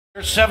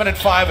They're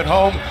 7-5 at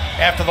home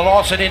after the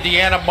loss at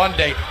Indiana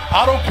Monday.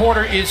 Otto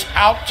Porter is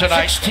out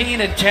tonight.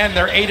 16-10.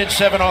 They're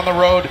 8-7 on the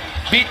road.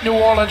 Beat New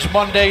Orleans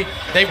Monday.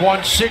 They've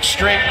won 6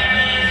 straight.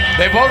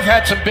 They both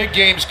had some big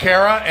games,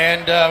 Kara,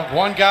 and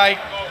one guy,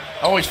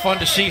 always fun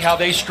to see how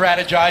they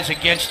strategize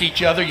against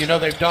each other. You know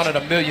they've done it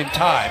a million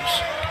times.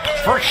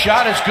 First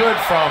shot is good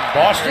from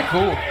Boston.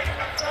 Cool.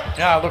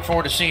 Yeah, I look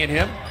forward to seeing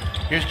him.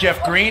 Here's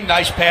Jeff Green.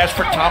 Nice pass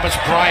for Thomas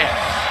Bryant.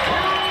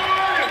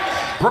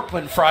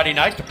 Brooklyn Friday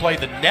night to play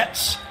the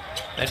Nets,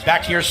 and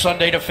back here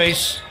Sunday to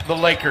face the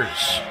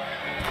Lakers.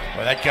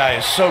 Well, that guy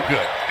is so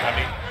good. I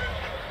mean,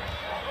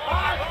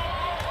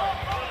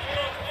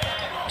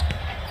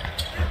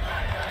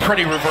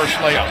 pretty reverse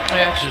layup.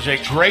 Yeah. This is a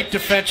great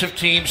defensive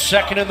team,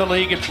 second in the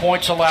league in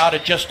points allowed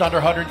at just under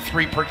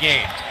 103 per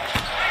game.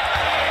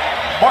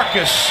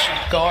 Marcus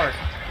guard.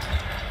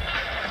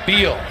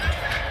 Beal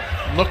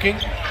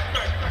looking.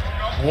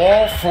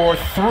 Wall for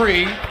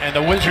 3, and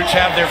the Wizards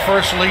have their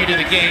first lead of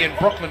the game in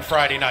Brooklyn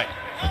Friday night.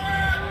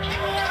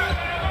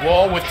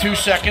 Wall with 2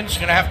 seconds,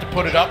 gonna have to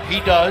put it up. He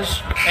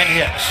does, and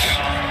hits.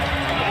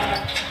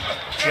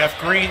 Jeff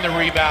Green the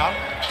rebound.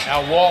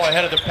 Now Wall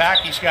ahead of the pack.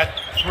 He's got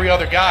 3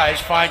 other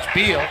guys, finds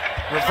Beal.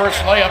 Reverse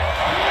layup.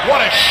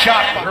 What a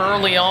shot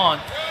early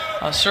on.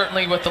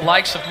 Certainly with the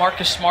likes of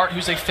Marcus Smart,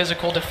 who's a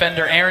physical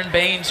defender, Aaron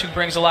Baines, who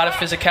brings a lot of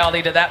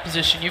physicality to that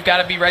position. You've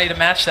got to be ready to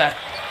match that.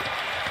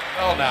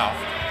 Well, now.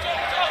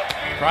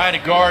 Trying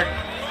to guard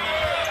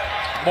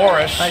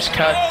Morris. Nice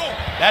cut.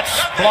 That's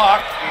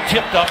blocked,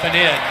 tipped up and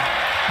in.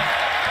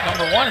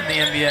 #1 in the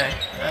NBA.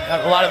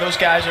 A lot of those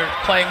guys are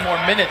playing more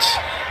minutes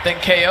than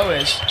KO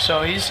is,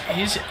 so he's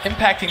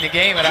impacting the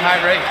game at a high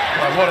rate.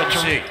 Well, what a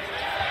see.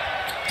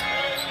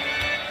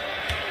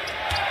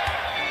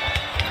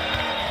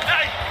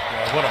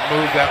 Well, what a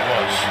move that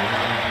was.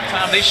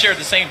 Tom, they shared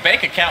the same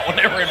bank account when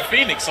they were in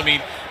Phoenix. I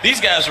mean, these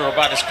guys are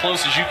about as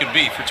close as you can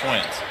be for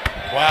twins.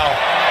 Wow.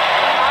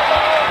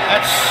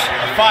 That's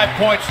 5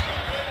 points.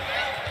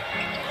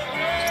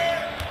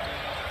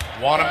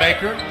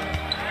 Wanamaker.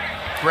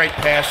 Great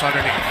pass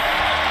underneath.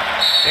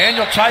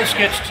 Daniel Tice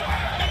gets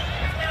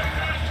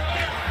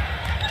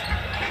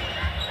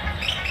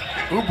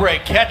Oubre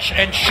catch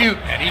and shoot,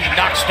 and he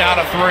knocks down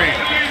a 3.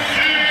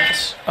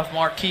 Of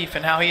Markieff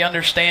and how he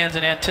understands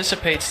and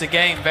anticipates the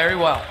game very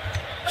well.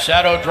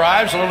 Sato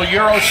drives, a little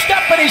Euro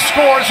step, and he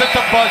scores at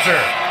the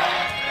buzzer.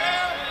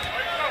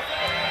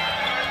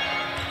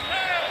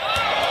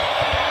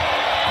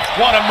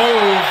 What a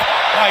move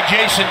by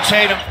Jason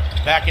Tatum.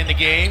 Back in the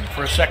game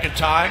for a second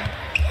time.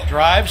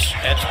 Drives,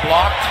 it's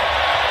blocked.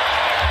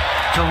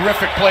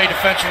 Terrific play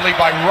defensively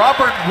by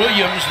Robert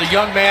Williams, the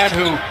young man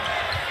who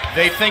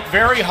they think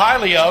very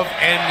highly of,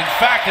 and in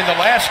fact in the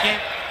last game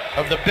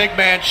of the big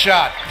man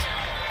shot.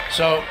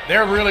 So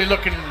they're really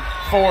looking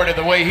forward to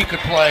the way he could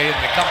play and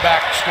to come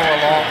back and score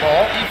a long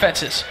ball.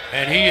 Defenses.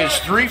 And he is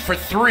 3 for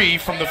 3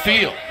 from the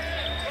field.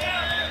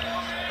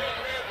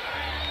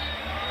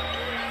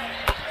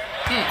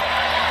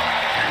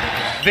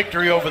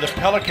 Victory over the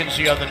Pelicans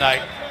the other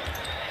night.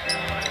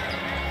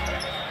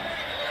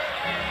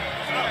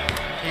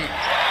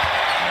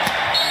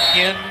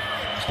 In,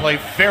 play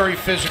very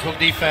physical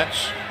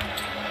defense.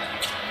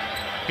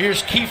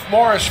 Here's Keith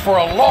Morris for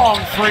a long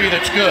 3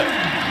 that's good.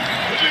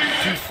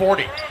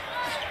 240.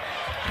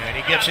 And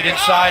he gets it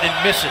inside and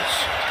misses.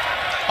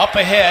 Up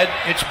ahead,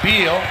 it's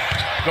Beal.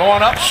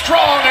 Going up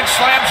strong and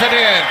slams it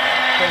in.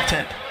 Great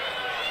 10.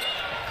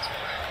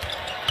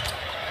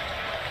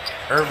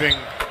 Irving,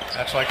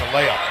 that's like a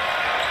layup.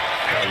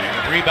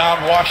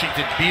 Rebound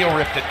Washington, Beal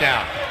ripped it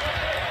down.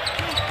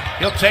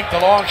 He'll take the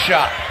long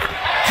shot.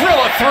 Drill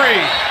a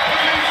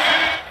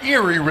 3.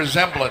 Eerie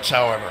resemblance,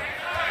 however.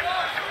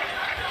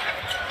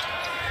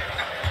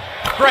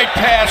 Great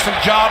pass from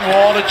John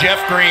Wall to Jeff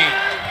Green.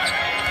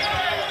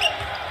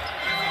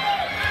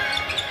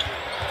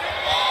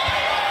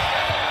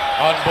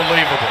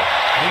 Unbelievable.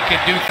 He can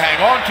hang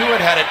on to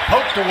it, had it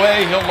poked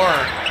away, he'll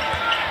learn.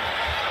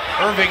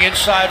 Irving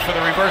inside for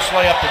the reverse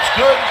layup, that's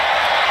good.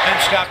 And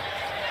Scott,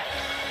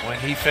 when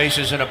he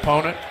faces an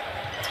opponent.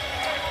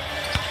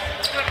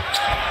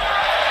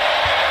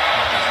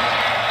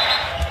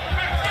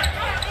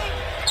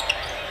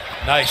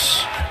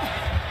 Nice.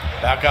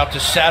 Back out to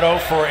Sato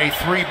for a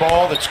 3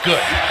 ball that's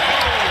good.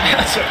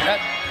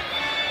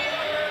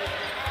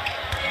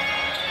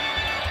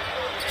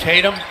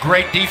 Tatum,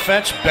 great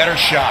defense, better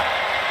shot.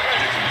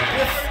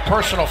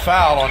 Personal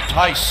foul on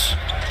Tice.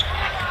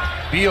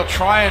 Beal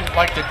trying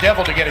like the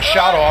devil to get a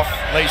shot off,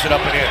 lays it up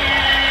and in.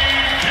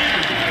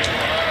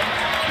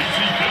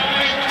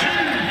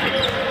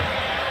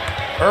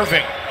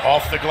 Irving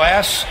off the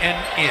glass and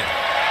in.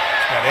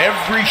 Got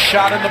every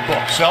shot in the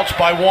book. Celts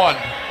by 1.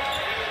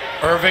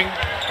 Irving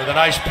with a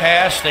nice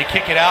pass. They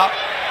kick it out.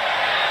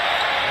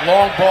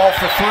 Long ball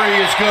for 3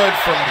 is good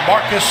from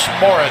Marcus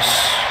Morris.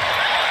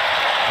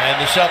 And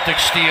the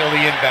Celtics steal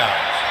the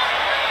inbounds.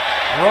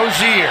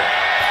 Rozier.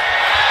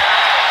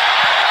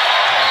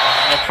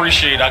 I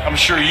appreciate it. I'm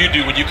sure you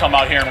do when you come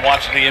out here and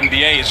watch the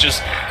NBA. It's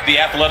just the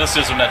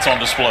athleticism that's on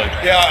display.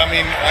 Yeah, I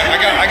mean,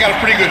 I got a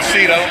pretty good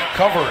seat.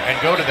 Cover and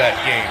go to that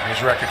game, his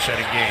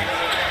record-setting game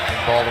in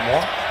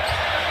Baltimore.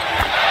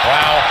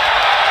 Wow.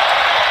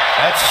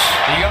 That's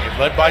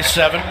led by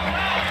 7.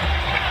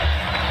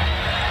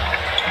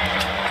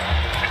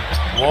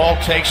 Wall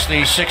takes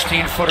the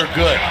 16-footer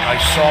good.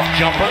 Nice soft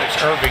jumper. It's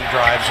Irving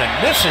drives and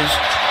misses.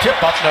 Tip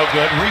up, no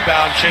good.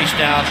 Rebound, chase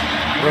down.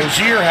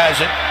 Rozier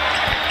has it.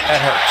 That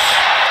hurts.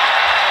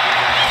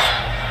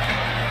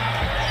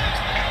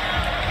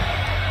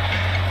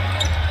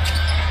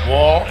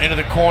 Wall into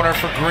the corner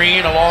for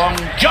Green. A long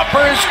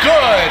jumper is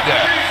good.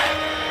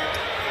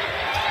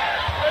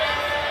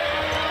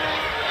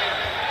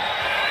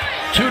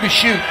 Two to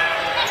shoot.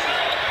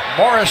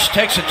 Morris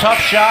takes a tough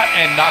shot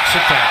and knocks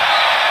it down.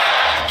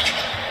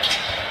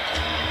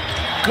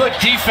 Good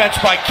defense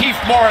by Keith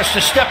Morris to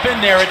step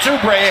in there. It's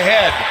Oubre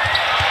ahead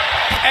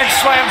and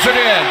slams it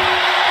in.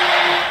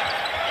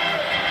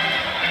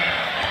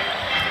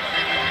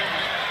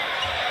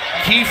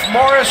 Keith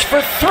Morris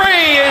for 3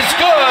 is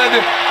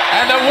good,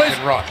 and the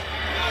Wizards run.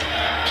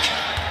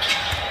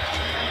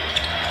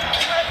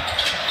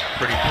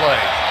 Pretty play.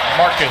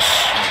 Marcus.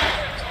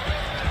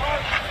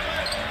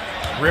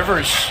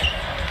 Rivers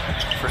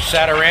for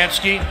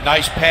Satoransky.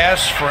 Nice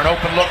pass for an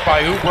open look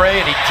by Oubre,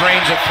 and he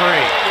drains a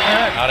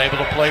 3. Not able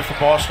to play for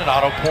Boston.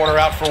 Otto Porter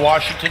out for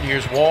Washington.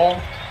 Here's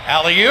Wall.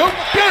 Alley-oop.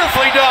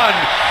 Beautifully done.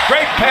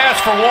 Great pass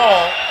for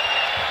Wall.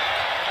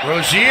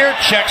 Rozier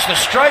checks the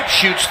stripe,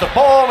 shoots the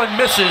ball, and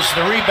misses.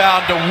 The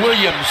rebound to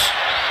Williams.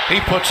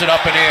 He puts it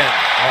up and in.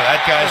 Oh,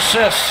 that guy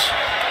assists.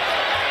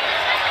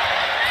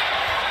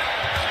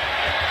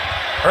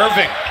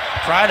 Irving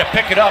trying to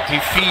pick it up.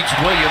 He feeds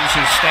Williams,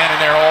 who's standing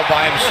there all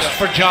by himself.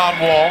 For John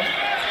Wall.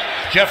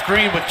 Jeff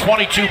Green with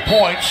 22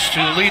 points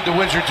to lead the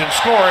Wizards in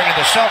scoring, and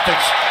the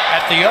Celtics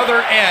at the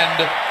other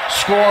end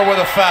score with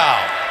a foul.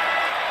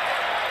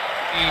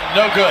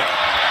 No good.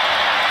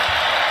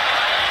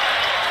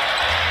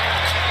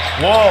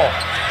 Wall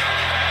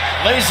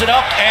lays it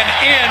up and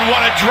in.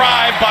 What a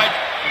drive by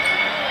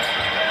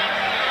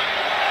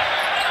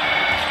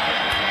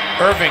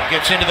Irving.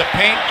 Gets into the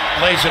paint,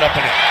 lays it up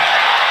and in.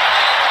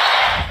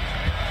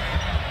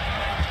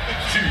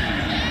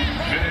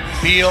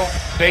 Beal,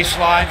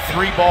 baseline,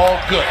 3-ball,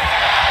 good.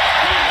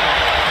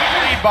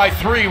 Lead by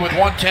 3 with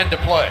 1:10 to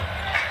play.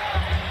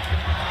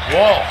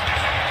 Wall,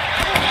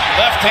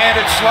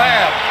 left-handed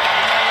slam.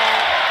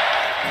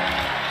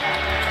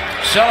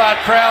 Sellout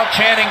crowd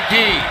chanting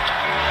D.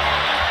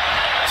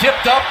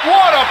 Tipped up,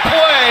 what a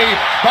play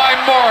by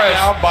Morris.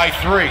 Down by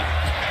 3.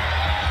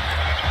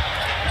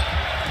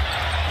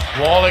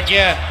 Wall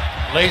again,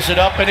 lays it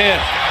up and in.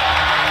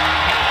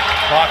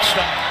 Clock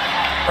stop.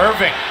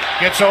 Irving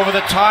gets over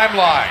the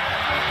timeline,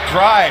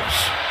 drives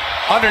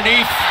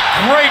underneath,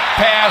 great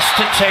pass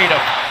to Tatum.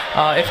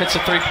 If it's a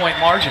 3-point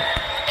margin.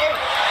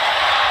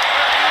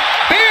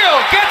 Beal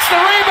gets the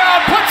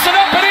rebound, puts it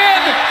up and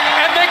in,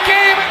 and the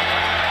game.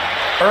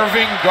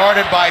 Irving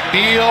guarded by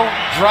Beal,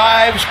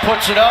 drives,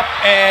 puts it up,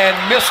 and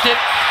missed it.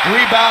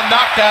 Rebound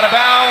knocked out of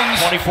bounds.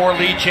 24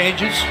 lead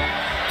changes.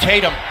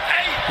 Tatum.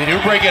 Did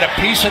Oubre get a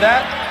piece of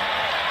that?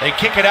 They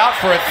kick it out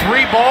for a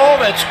 3-ball.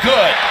 That's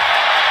good.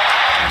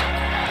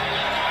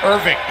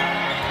 Irving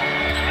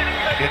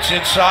gets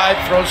inside,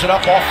 throws it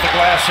up off the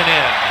glass and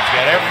in. He's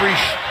got every.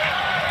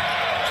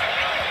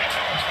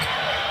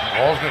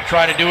 Wall's going to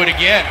try to do it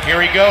again. Here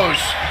he goes.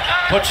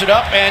 Puts it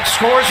up and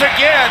scores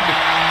again.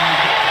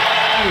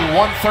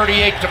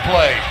 1:38 to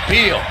play.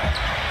 Beal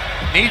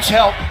needs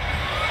help.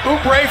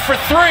 Oubre for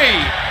 3.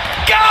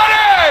 Got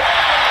it!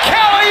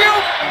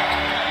 Alley-oop!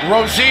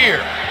 Rozier.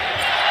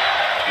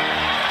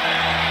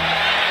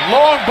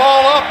 Long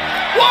ball up.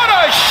 What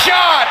a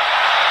shot!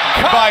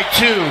 By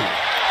 2.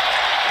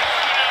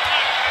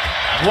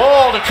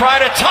 Wall to try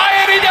to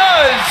tie it. He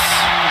does.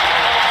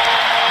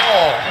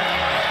 Oh.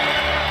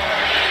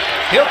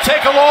 He'll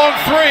take a long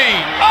 3.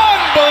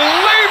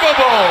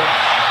 Unbelievable!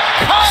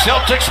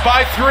 Celtics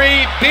by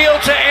 3. Beal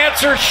to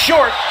answer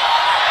short.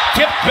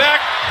 Tipped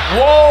back.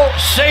 Wall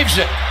saves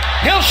it.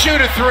 He'll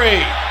shoot a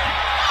 3.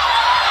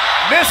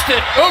 Missed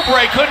it.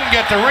 Oubre couldn't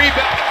get the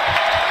rebound.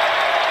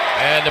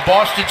 And the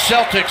Boston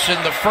Celtics,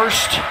 in the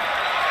first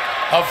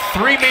of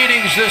 3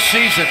 meetings this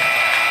season,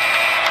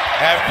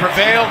 have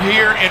prevailed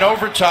here in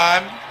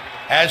overtime,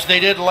 as they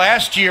did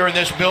last year in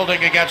this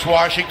building against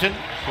Washington.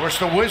 Of course,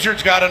 the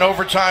Wizards got an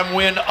overtime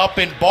win up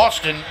in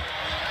Boston